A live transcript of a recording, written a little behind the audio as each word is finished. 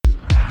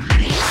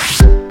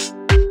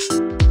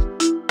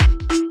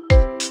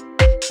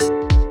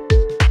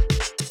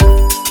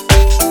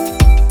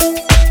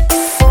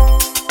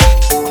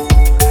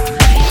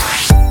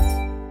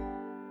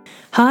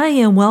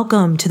and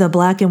welcome to the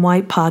Black and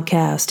White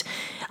Podcast.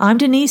 I'm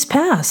Denise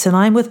Pass, and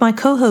I'm with my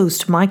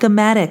co-host, Micah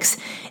Maddox,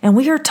 and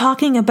we are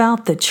talking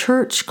about the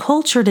church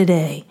culture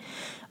today.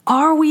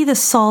 Are we the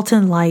salt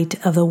and light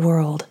of the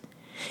world?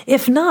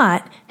 If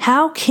not,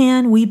 how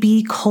can we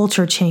be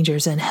culture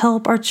changers and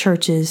help our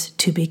churches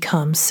to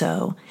become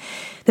so?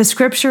 The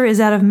scripture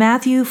is out of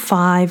Matthew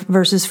 5,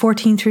 verses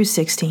 14 through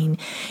 16.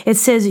 It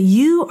says,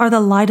 "You are the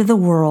light of the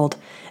world.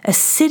 A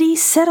city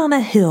set on a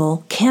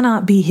hill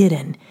cannot be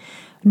hidden.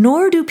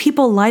 Nor do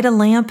people light a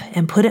lamp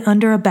and put it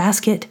under a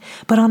basket,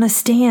 but on a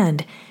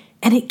stand,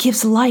 and it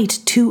gives light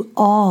to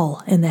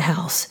all in the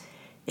house.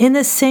 In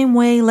the same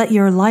way, let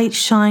your light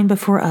shine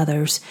before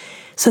others,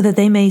 so that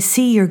they may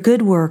see your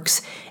good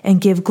works and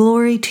give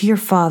glory to your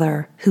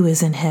Father who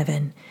is in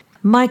heaven."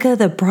 Micah,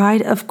 the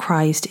bride of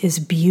Christ, is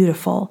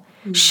beautiful,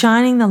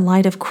 shining the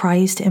light of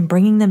Christ and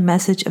bringing the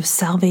message of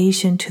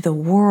salvation to the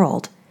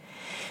world.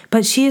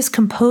 But she is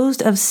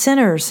composed of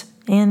sinners,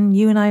 and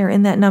you and I are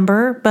in that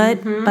number,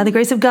 but by the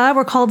grace of God,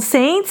 we're called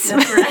saints.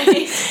 That's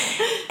right.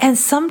 And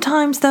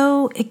sometimes,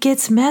 though, it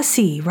gets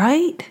messy,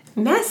 right?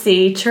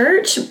 Messy?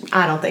 Church?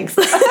 I don't think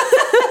so.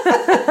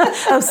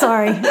 Oh,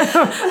 sorry.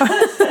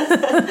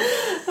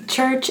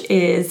 Church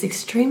is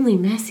extremely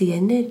messy,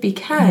 isn't it?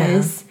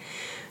 Because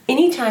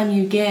anytime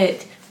you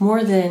get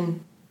more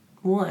than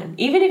one,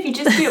 even if you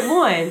just get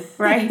one,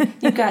 right?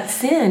 You've got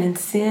sin, and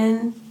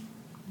sin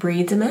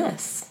breeds a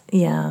mess.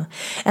 Yeah.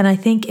 And I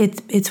think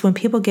it's when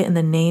people get in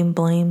the name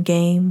blame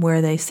game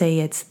where they say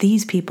it's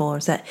these people, or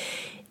is that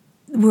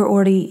we're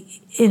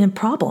already in a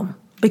problem.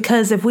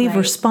 Because if we've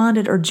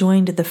responded or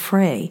joined the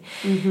fray,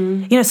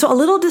 so a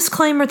little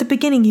disclaimer at the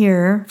beginning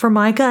here for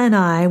Micah and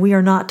I, we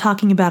are not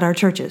talking about our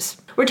churches.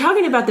 We're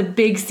talking about the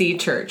Big C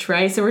church,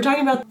 right? So we're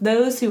talking about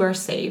those who are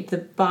saved, the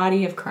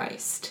body of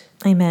Christ.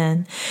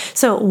 Amen.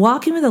 So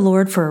walking with the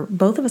Lord for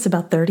both of us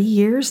about 30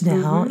 years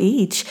now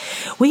each,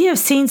 we have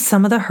seen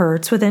some of the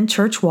hurts within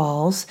church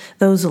walls,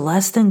 those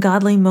less than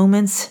godly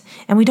moments,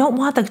 and we don't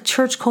want the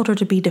church culture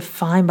to be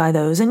defined by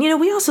those. And,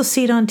 we also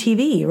see it on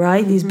TV,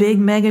 right? These big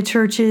mega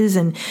churches,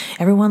 and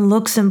everyone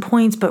looks and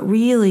points, but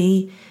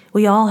really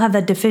we all have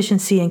that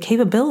deficiency and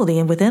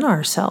capability within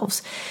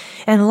ourselves.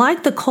 And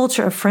like the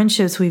culture of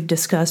friendships we've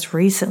discussed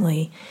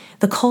recently,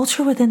 the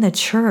culture within the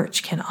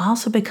church can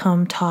also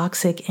become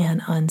toxic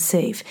and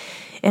unsafe.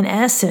 In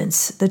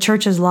essence, the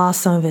church has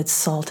lost some of its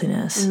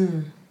saltiness.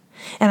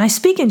 And I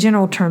speak in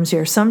general terms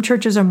here. Some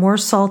churches are more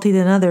salty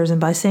than others.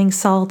 And by saying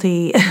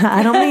salty,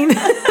 I don't mean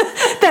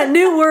that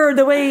new word,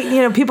 the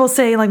way, people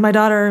say, like my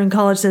daughter in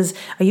college says,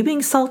 "Are you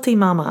being salty,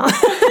 mama?"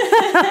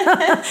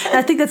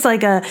 I think that's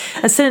like a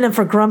synonym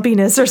for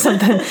grumpiness or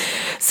something.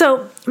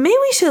 So maybe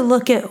we should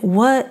look at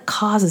what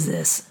causes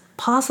this,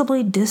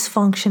 possibly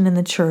dysfunction in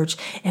the church,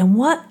 and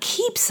what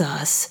keeps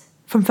us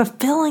from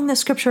fulfilling the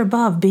scripture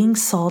above, being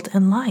salt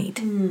and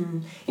light.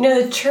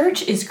 The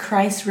church is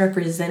Christ's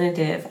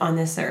representative on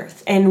this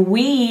earth, and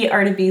we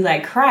are to be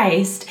like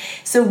Christ,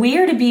 so we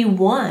are to be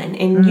one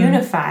and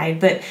unified,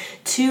 but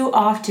too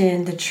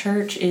often the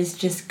church is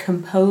just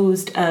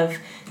composed of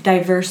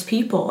diverse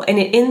people, and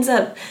it ends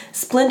up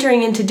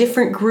splintering into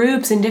different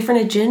groups and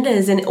different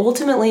agendas, and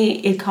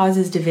ultimately it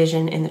causes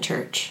division in the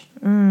church.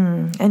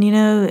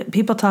 And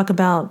people talk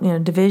about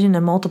division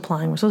and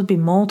multiplying. We're supposed to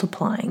be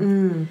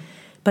multiplying.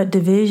 But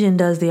division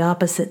does the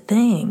opposite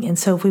thing. And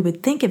so if we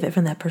would think of it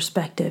from that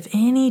perspective,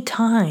 any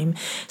time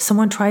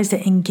someone tries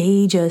to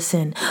engage us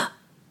in,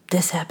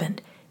 this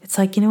happened, it's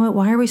like, you know what,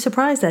 why are we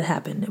surprised that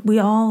happened? We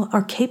all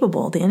are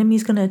capable. The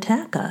enemy's going to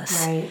attack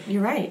us. Right,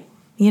 you're right.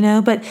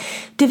 But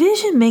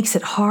division makes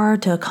it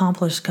hard to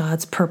accomplish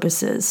God's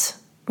purposes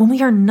when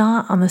we are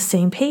not on the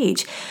same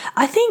page.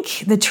 I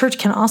think the church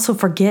can also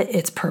forget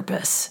its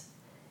purpose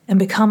and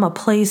become a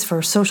place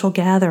for social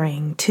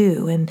gathering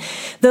too. And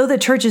though the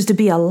church is to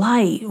be a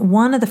light,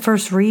 one of the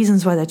first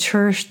reasons why the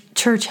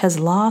church has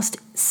lost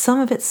some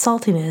of its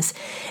saltiness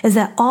is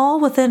that all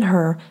within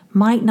her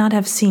might not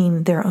have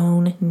seen their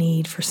own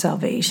need for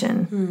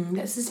salvation.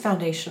 This is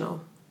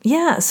foundational.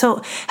 Yeah,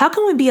 so how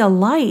can we be a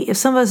light if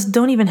some of us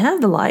don't even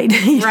have the light?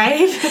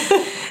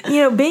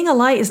 Right? Being a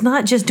light is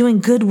not just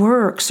doing good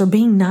works or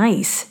being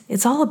nice.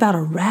 It's all about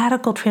a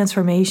radical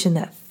transformation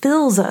that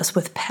fills us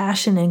with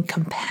passion and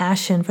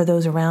compassion for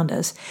those around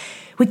us.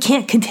 We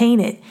can't contain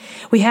it.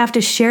 We have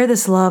to share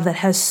this love that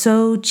has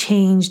so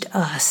changed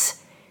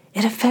us.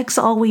 It affects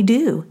all we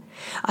do.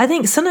 I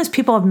think sometimes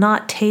people have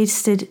not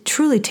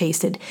truly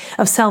tasted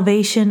of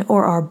salvation,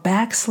 or are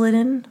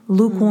backslidden,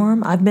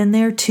 lukewarm. I've been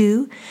there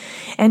too.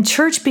 And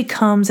church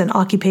becomes an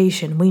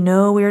occupation. We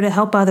know we are to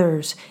help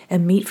others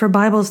and meet for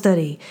Bible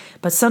study,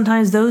 but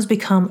sometimes those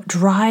become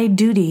dry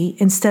duty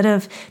instead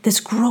of this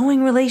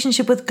growing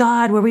relationship with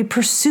God where we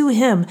pursue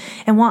Him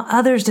and want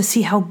others to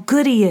see how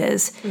good He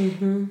is.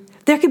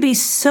 There could be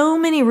so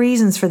many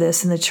reasons for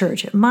this in the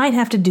church. It might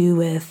have to do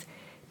with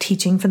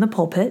teaching from the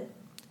pulpit,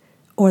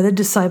 or the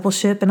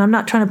discipleship, and I'm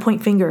not trying to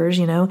point fingers,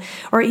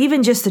 or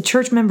even just the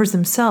church members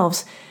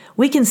themselves.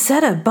 We can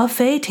set a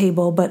buffet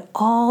table, but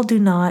all do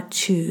not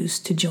choose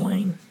to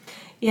join.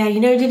 Yeah,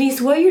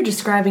 Denise, what you're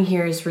describing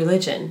here is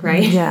religion,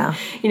 right? Yeah.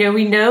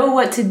 We know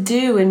what to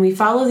do and we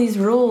follow these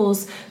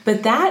rules,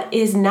 but that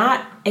is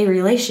not a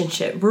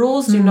relationship.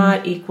 Rules do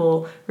not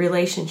equal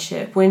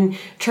relationship. When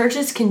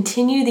churches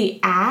continue the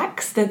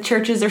acts that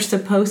churches are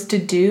supposed to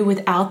do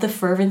without the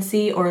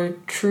fervency or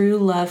true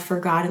love for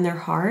God in their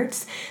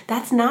hearts,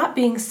 that's not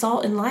being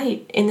salt and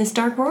light in this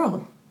dark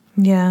world.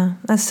 Yeah,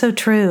 that's so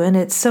true. And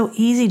it's so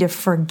easy to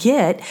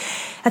forget.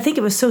 I think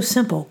it was so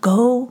simple.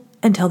 Go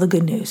and tell the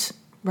good news.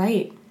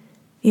 Right.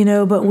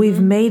 But we've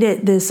made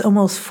it this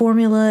almost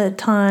formula at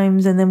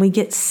times, and then we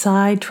get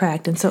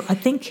sidetracked. And so I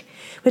think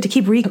we have to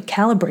keep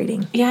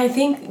recalibrating. Yeah, I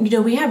think,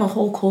 we have a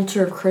whole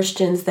culture of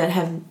Christians that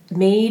have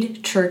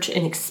made church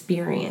an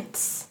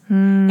experience.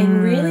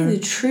 And really the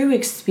true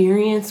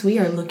experience we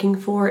are looking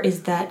for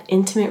is that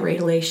intimate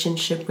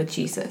relationship with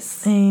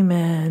Jesus.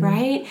 Amen.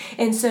 Right?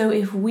 And so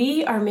if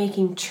we are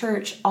making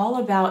church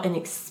all about an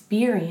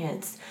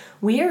experience,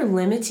 we are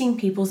limiting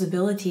people's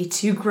ability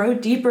to grow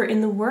deeper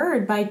in the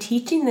Word by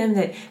teaching them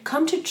that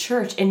come to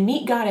church and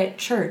meet God at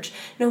church.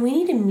 No, we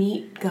need to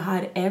meet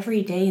God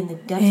every day in the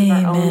depths of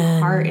our own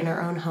heart, in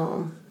our own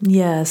home.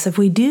 Yes, if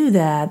we do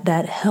that,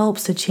 that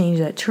helps to change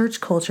that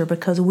church culture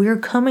because we're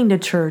coming to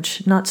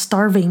church not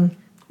starving.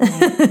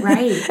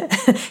 Right.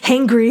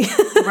 Hangry.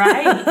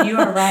 Right. You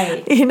are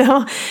right.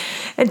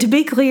 And to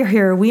be clear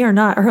here, we are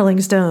not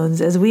hurling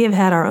stones, as we have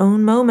had our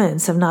own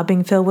moments of not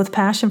being filled with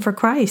passion for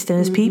Christ and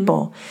His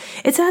people.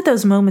 It's at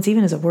those moments,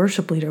 even as a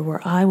worship leader, where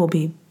I will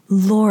be,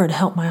 Lord,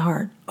 help my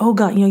heart. Oh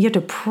God, you have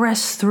to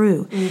press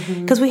through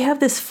because we have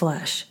this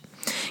flesh.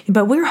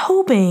 But we're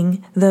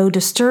hoping, though, to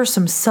stir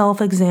some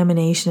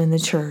self-examination in the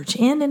church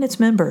and in its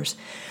members.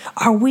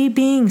 Are we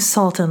being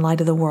salt and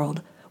light of the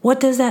world? What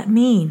does that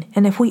mean?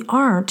 And if we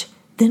aren't,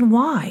 then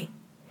why?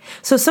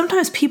 So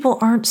sometimes people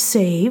aren't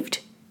saved,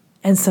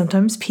 and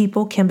sometimes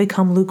people can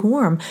become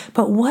lukewarm.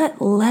 But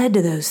what led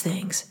to those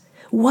things?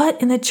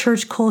 What in the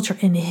church culture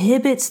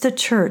inhibits the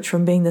church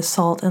from being the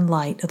salt and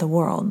light of the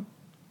world?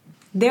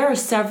 There are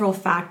several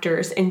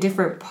factors in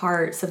different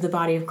parts of the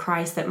body of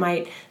Christ that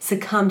might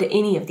succumb to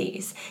any of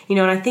these.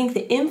 And I think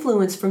the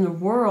influence from the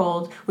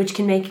world, which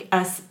can make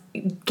us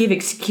give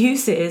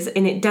excuses,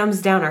 and it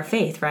dumbs down our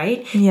faith,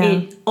 right? Yeah.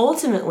 It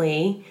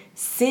ultimately,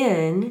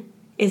 sin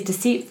is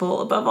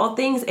deceitful above all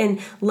things, and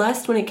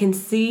lust, when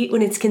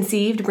it's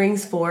conceived,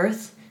 brings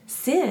forth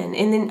sin.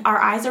 And then our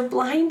eyes are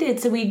blinded,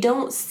 so we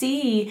don't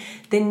see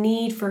the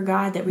need for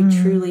God that we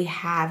truly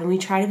have. And we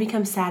try to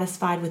become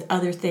satisfied with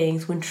other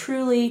things when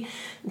truly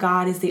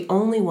God is the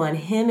only one.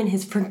 Him and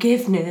His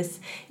forgiveness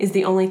is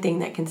the only thing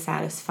that can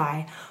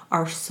satisfy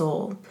our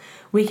soul.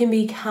 We can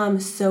become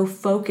so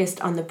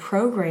focused on the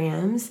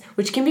programs,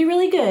 which can be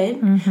really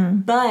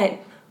good, but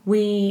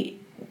we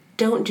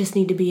don't just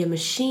need to be a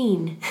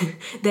machine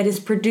that is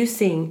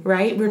producing,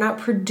 right? We're not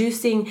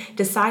producing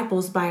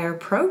disciples by our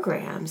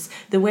programs.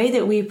 The way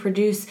that we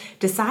produce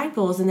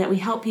disciples and that we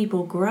help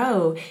people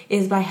grow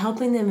is by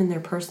helping them in their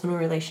personal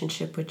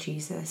relationship with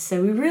Jesus.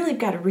 So we really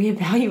got to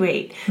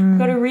reevaluate. We've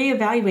got to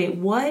reevaluate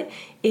what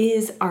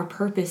is our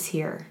purpose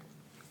here.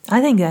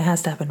 I think that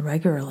has to happen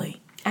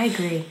regularly. I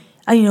agree.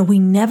 We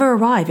never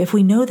arrive. If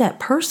we know that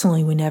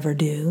personally, we never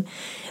do,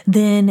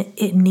 then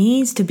it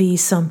needs to be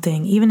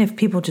something, even if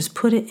people just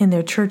put it in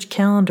their church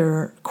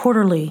calendar,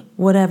 quarterly,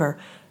 whatever.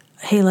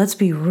 Hey, let's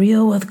be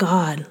real with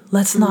God.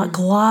 Let's not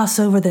gloss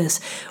over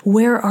this.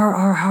 Where are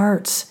our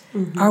hearts?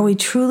 Are we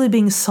truly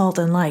being salt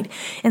and light?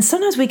 And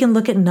sometimes we can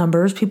look at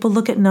numbers. People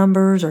look at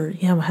numbers or,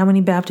 how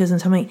many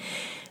baptisms, how many.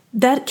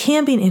 That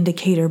can be an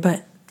indicator,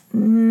 but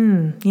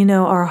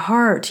our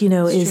heart,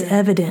 is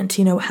evident.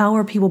 How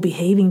are people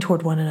behaving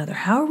toward one another?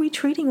 How are we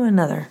treating one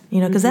another?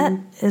 Because that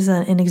is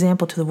an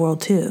example to the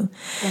world too.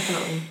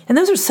 Definitely. And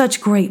those are such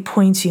great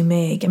points you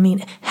make.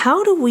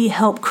 How do we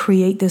help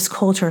create this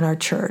culture in our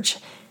church?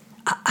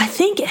 I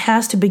think it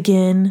has to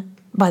begin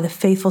by the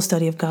faithful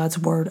study of God's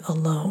Word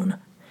alone.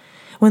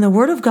 When the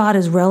Word of God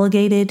is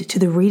relegated to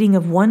the reading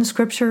of one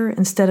scripture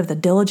instead of the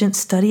diligent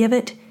study of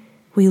it,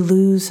 we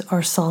lose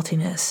our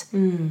saltiness.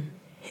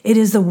 It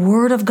is the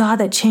Word of God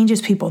that changes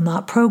people,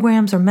 not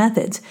programs or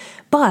methods.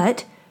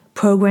 But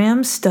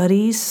programs,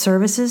 studies,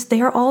 services,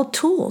 they are all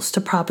tools to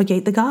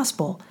propagate the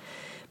gospel.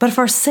 But if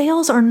our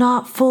sails are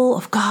not full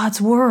of God's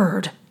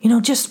Word,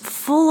 just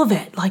full of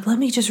it, like let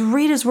me just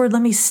read His Word,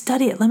 let me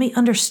study it, let me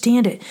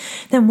understand it,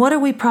 then what are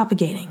we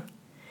propagating?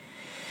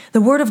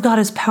 The Word of God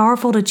is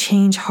powerful to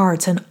change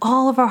hearts, and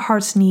all of our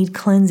hearts need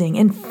cleansing.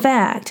 In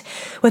fact,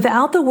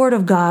 without the Word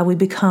of God, we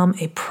become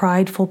a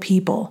prideful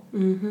people.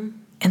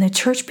 And the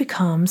church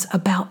becomes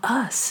about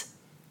us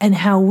and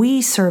how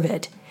we serve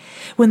it.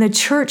 When the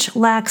church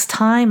lacks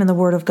time in the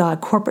Word of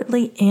God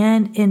corporately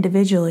and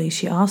individually,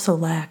 she also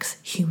lacks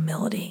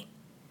humility,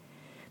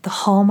 the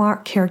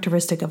hallmark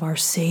characteristic of our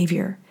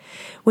Savior,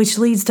 which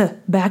leads to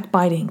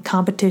backbiting,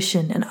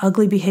 competition, and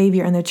ugly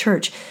behavior in the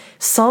church.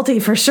 Salty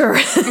for sure,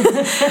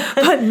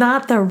 but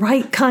not the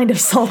right kind of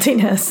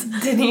saltiness.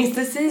 Denise,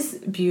 this is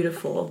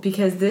beautiful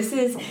because this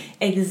is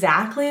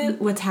exactly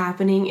what's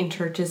happening in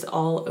churches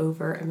all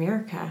over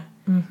America.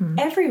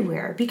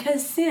 everywhere,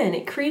 because sin,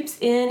 it creeps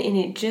in and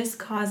it just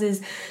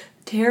causes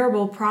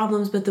terrible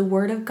problems. But the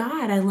Word of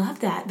God, I love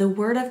that. The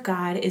Word of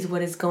God is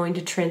what is going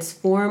to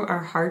transform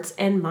our hearts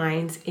and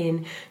minds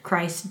in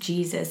Christ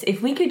Jesus.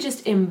 If we could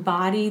just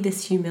embody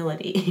this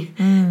humility,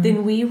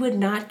 then we would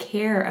not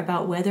care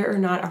about whether or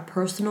not our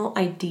personal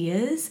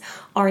ideas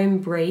are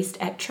embraced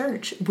at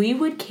church. We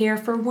would care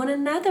for one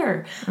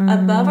another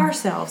above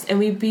ourselves, and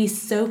we'd be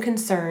so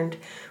concerned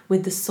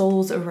with the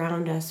souls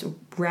around us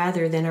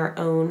rather than our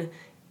own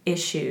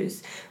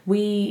issues.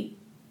 We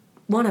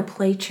want to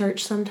play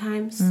church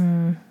sometimes.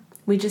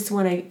 We just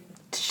want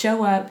to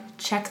show up,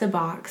 check the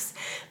box.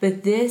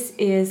 But this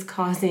is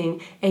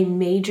causing a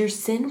major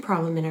sin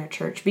problem in our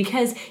church,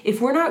 because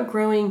if we're not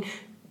growing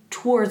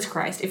towards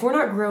Christ, if we're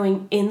not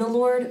growing in the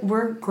Lord,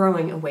 we're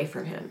growing away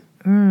from Him.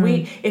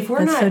 If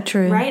we're That's not so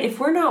true. right, if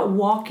we're not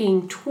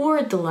walking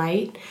toward the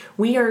light,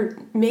 we are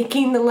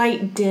making the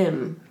light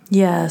dim.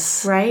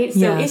 Yes. Right? So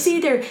yes.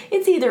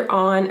 it's either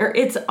on or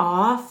it's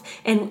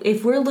off. And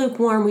if we're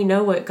lukewarm, we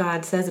know what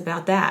God says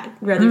about that.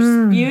 Rather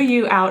spew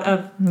you out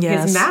of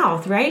His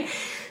mouth, right?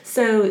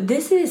 So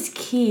this is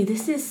key.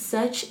 This is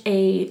such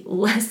a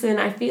lesson.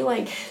 I feel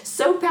like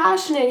so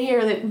passionate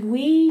here that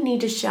we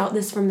need to shout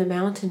this from the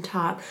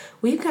mountaintop.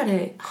 We've got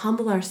to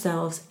humble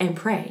ourselves and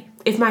pray.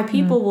 If my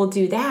people will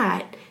do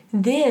that,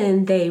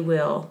 then they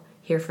will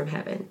hear from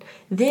heaven.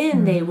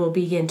 Then they will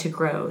begin to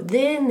grow.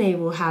 Then they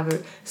will have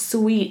a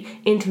sweet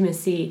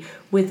intimacy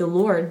with the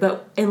Lord.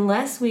 But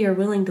unless we are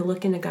willing to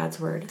look into God's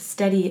Word,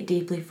 study it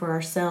deeply for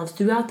ourselves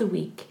throughout the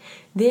week,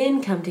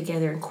 then come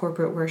together in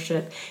corporate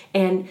worship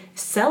and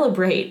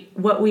celebrate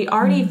what we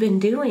already have been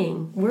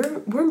doing,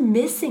 we're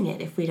missing it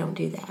if we don't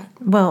do that.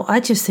 Well, I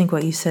just think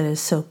what you said is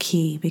so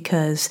key,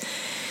 because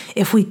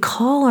if we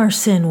call our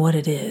sin what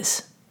it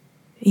is,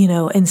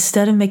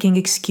 instead of making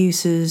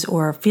excuses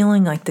or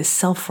feeling like this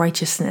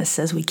self-righteousness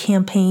as we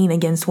campaign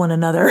against one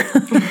another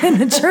in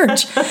the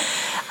church,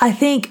 I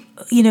think,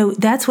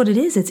 that's what it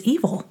is. It's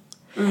evil.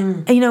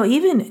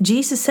 Even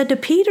Jesus said to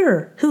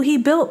Peter, who He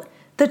built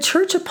the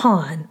church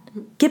upon,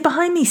 "Get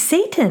behind me,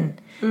 Satan."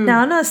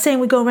 Now, I'm not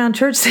saying we go around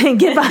church saying,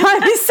 "Get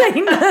behind me,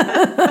 Satan."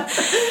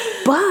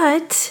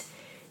 But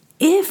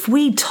if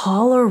we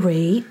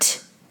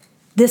tolerate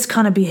this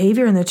kind of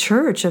behavior in the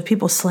church of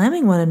people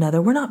slamming one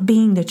another, we're not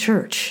being the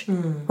church.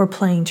 We're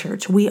playing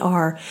church. We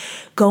are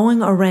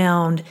going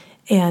around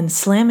and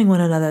slamming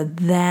one another.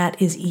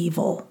 That is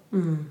evil.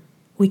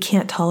 We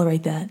can't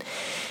tolerate that.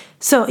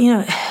 So,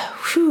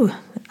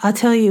 I'll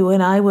tell you,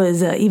 when I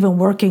was even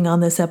working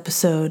on this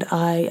episode,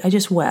 I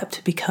just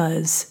wept,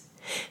 because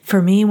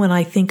for me, when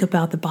I think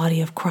about the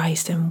body of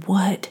Christ and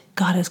what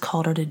God has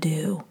called her to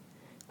do,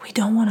 we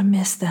don't want to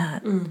miss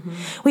that.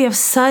 We have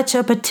such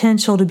a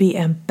potential to be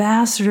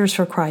ambassadors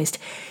for Christ,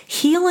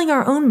 healing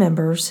our own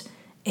members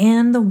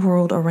and the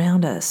world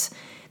around us.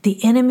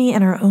 The enemy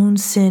and our own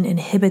sin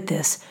inhibit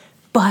this,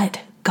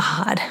 but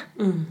God.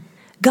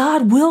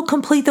 God will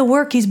complete the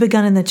work He's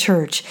begun in the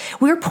church.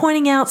 We're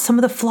pointing out some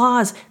of the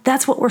flaws.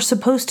 That's what we're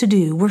supposed to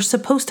do. We're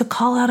supposed to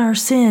call out our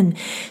sin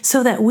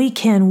so that we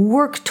can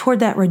work toward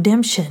that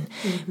redemption.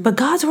 But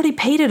God's already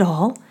paid it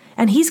all,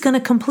 and He's going to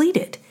complete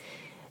it.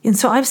 And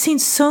so I've seen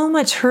so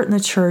much hurt in the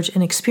church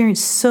and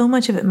experienced so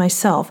much of it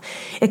myself.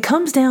 It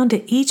comes down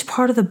to each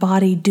part of the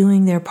body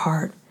doing their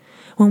part.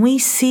 When we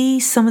see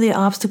some of the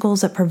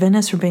obstacles that prevent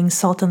us from being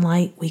salt and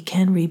light, we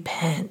can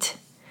repent.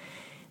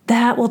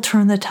 That will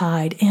turn the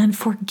tide and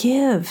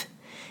forgive.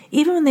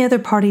 Even when the other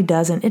party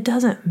doesn't, it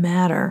doesn't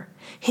matter.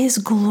 His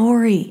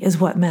glory is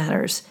what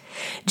matters.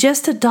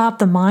 Just adopt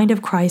the mind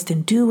of Christ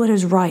and do what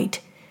is right.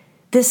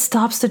 This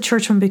stops the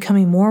church from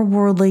becoming more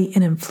worldly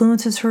and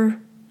influences her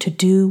to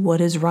do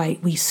what is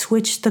right. We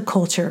switch the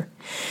culture.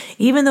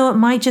 Even though it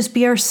might just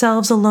be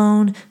ourselves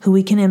alone who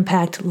we can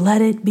impact,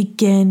 let it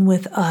begin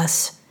with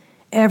us.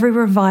 Every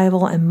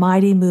revival and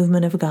mighty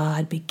movement of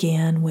God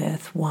began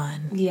with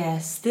one.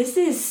 Yes, this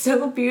is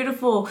so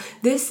beautiful.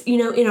 This,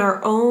 in our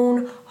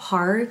own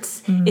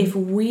hearts, if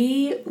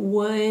we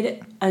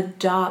would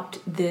adopt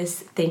this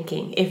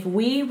thinking, if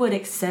we would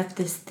accept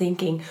this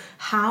thinking,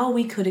 how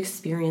we could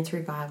experience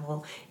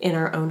revival in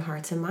our own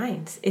hearts and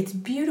minds. It's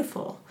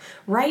beautiful.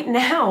 Right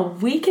now,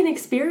 we can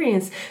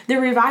experience the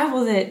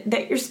revival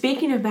that you're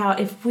speaking about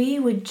if we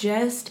would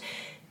just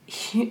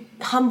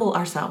humble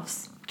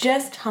ourselves.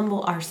 Just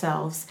humble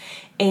ourselves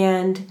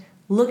and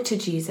look to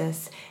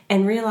Jesus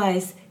and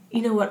realize,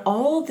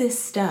 all this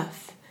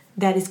stuff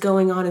that is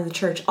going on in the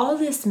church, all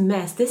this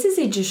mess, this is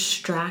a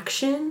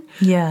distraction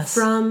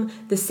from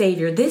the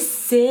Savior. This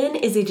sin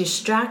is a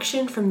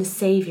distraction from the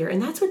Savior.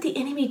 And that's what the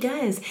enemy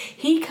does.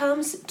 He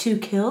comes to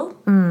kill,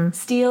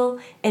 steal,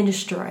 and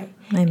destroy.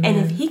 Amen. And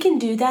if he can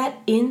do that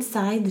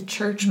inside the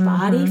church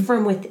body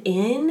from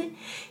within,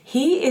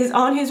 he is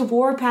on his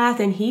war path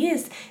and he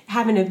is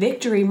having a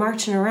victory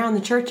marching around the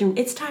church. And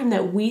it's time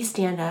that we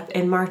stand up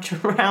and march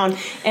around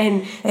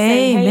and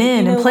say,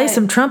 amen, hey, and play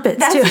some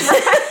trumpets too.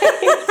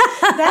 Right.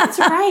 That's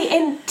right.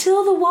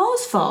 Until the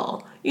walls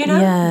fall. You know,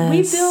 Yes.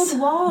 we build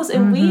walls,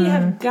 and we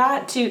have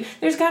got to,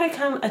 there's got to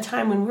come a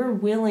time when we're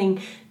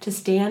willing to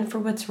stand for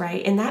what's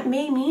right. And that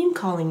may mean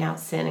calling out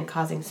sin and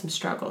causing some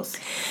struggles.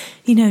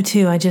 You know,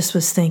 too, I just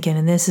was thinking,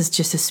 and this is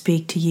just to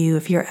speak to you,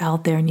 if you're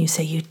out there and you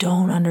say you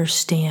don't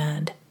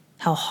understand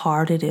how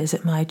hard it is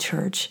at my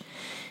church,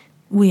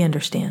 we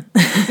understand.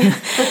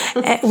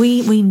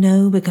 we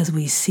know because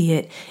we see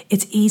it.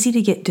 It's easy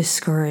to get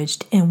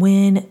discouraged. And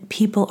when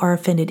people are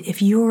offended,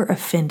 if you're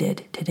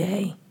offended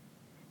today,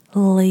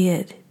 lay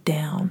it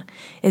down.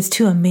 It's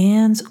to a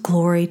man's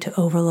glory to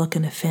overlook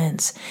an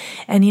offense.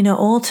 And, you know,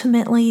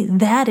 ultimately,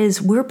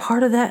 we're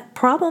part of that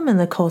problem in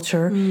the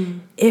culture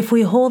if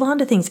we hold on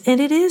to things. And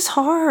it is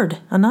hard.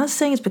 I'm not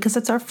saying it's because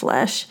it's our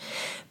flesh.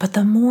 But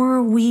the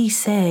more we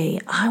say,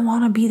 I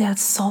want to be that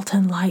salt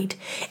and light,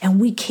 and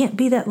we can't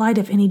be that light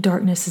if any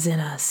darkness is in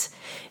us.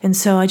 And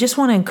so I just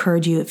want to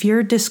encourage you, if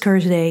you're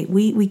discouraged today,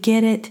 we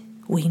get it,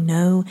 we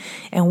know,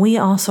 and we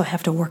also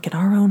have to work in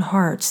our own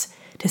hearts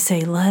to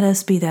say, let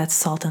us be that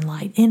salt and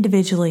light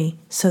individually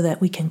so that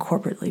we can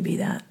corporately be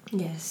that.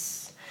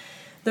 Yes.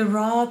 The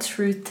raw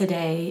truth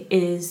today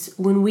is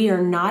when we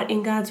are not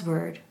in God's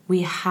word,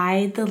 we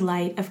hide the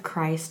light of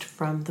Christ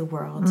from the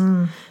world.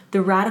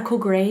 The radical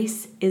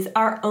grace is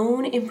our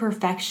own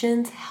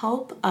imperfections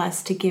help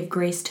us to give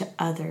grace to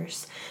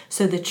others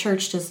so the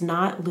church does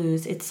not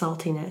lose its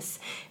saltiness.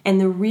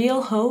 And the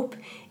real hope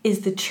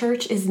is the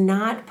church is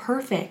not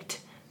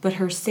perfect, but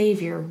her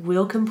Savior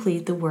will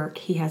complete the work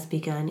he has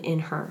begun in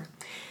her.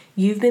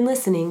 You've been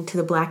listening to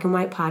the Black and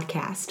White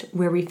Podcast,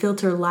 where we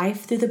filter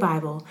life through the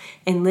Bible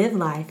and live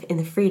life in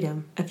the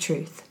freedom of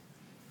truth.